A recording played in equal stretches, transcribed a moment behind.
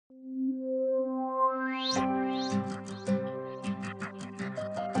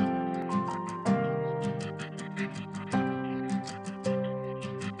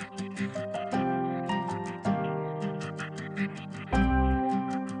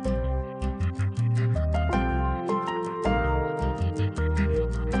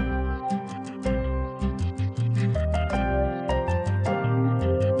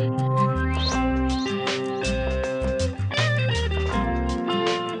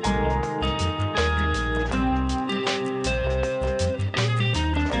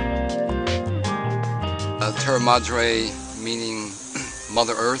Terra Madre, meaning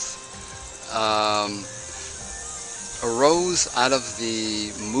Mother Earth, arose out of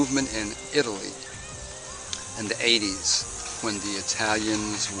the movement in Italy in the 80s when the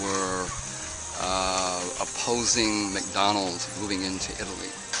Italians were opposing McDonald's moving into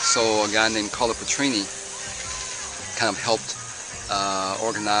Italy. So a guy named Carlo Petrini kind of helped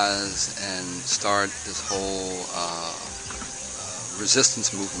organize and start this whole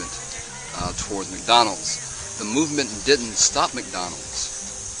resistance movement towards McDonald's. The movement didn't stop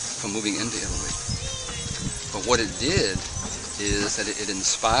McDonald's from moving into Italy, but what it did is that it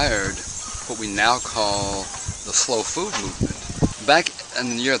inspired what we now call the slow food movement. Back in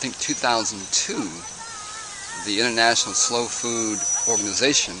the year, I think 2002, the International Slow Food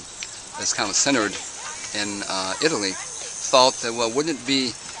Organization, that's kind of centered in Italy, thought that, well, wouldn't it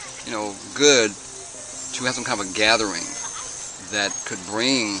be, good to have some kind of a gathering that could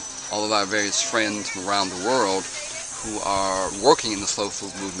bring all of our various friends from around the world who are working in the slow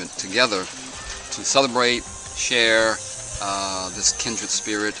food movement together to celebrate, share this kindred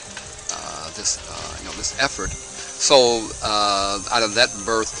spirit, this effort. So out of that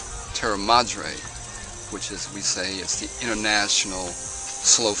birthed Terra Madre, which is, we say, it's the International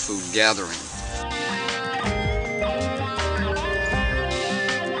Slow Food Gathering.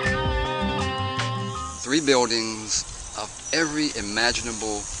 Three buildings of every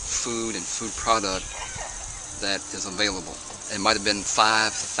imaginable food and food product that is available. It might have been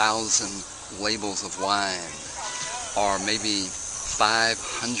 5,000 labels of wine, or maybe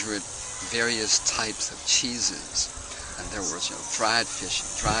 500 various types of cheeses. And there was, dried fish,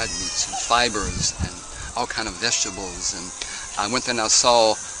 and dried meats, and fibers, and all kind of vegetables. And I went there and I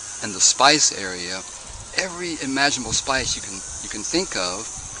saw in the spice area, every imaginable spice you can think of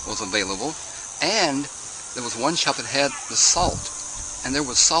was available. And there was one shop that had the salt, and there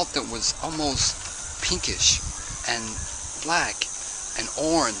was salt that was almost pinkish and black and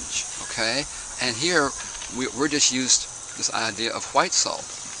orange, okay? And here we're just used to this idea of white salt.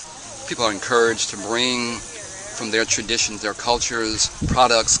 People are encouraged to bring from their traditions, their cultures,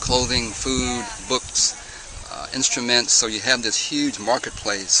 products, clothing, food, books, instruments. So you have this huge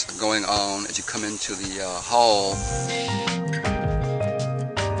marketplace going on as you come into the hall.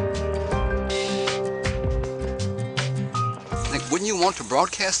 Wouldn't you want to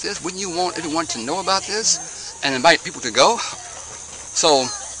broadcast this? Wouldn't you want everyone to know about this and invite people to go? So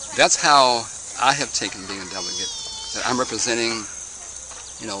that's how I have taken being a delegate. That I'm representing,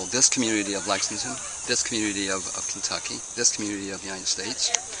 this community of Lexington, this community of Kentucky, this community of the United States.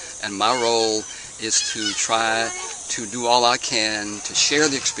 And my role is to try to do all I can to share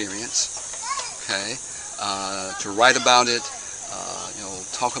the experience, okay? To write about it,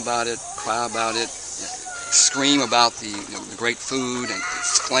 talk about it, cry about it, scream about the great food and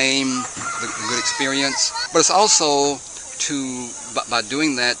exclaim the good experience. But it's also by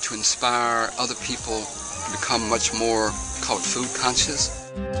doing that, to inspire other people to become much more, called food conscious.